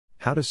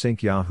How to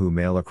sync Yahoo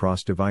Mail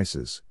across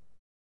devices.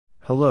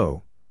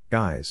 Hello,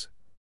 guys.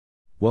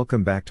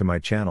 Welcome back to my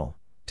channel,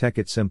 Tech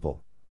It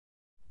Simple.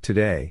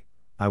 Today,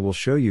 I will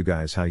show you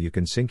guys how you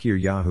can sync your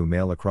Yahoo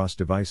Mail across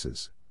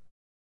devices.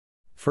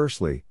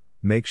 Firstly,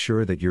 make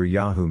sure that your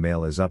Yahoo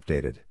Mail is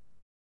updated.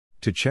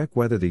 To check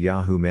whether the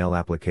Yahoo Mail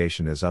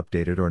application is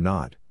updated or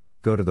not,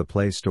 go to the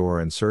Play Store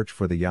and search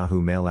for the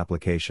Yahoo Mail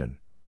application.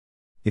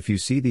 If you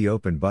see the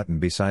Open button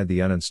beside the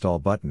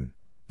Uninstall button,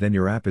 then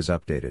your app is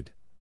updated.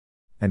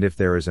 And if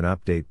there is an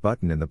Update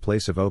button in the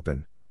place of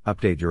Open,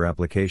 update your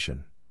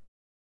application.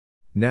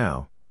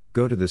 Now,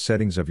 go to the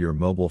settings of your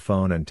mobile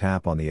phone and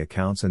tap on the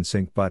Accounts and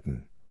Sync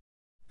button.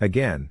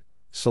 Again,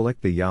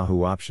 select the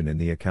Yahoo option in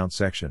the Account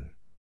section.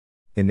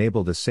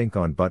 Enable the Sync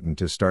On button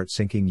to start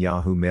syncing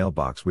Yahoo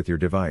Mailbox with your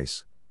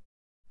device.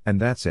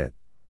 And that's it.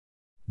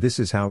 This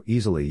is how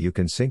easily you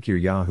can sync your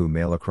Yahoo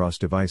Mail across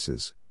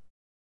devices.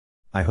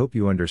 I hope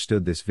you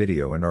understood this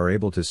video and are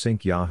able to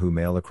sync Yahoo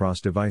Mail across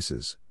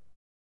devices.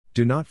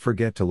 Do not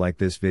forget to like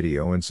this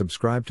video and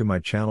subscribe to my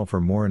channel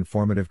for more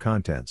informative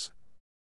contents.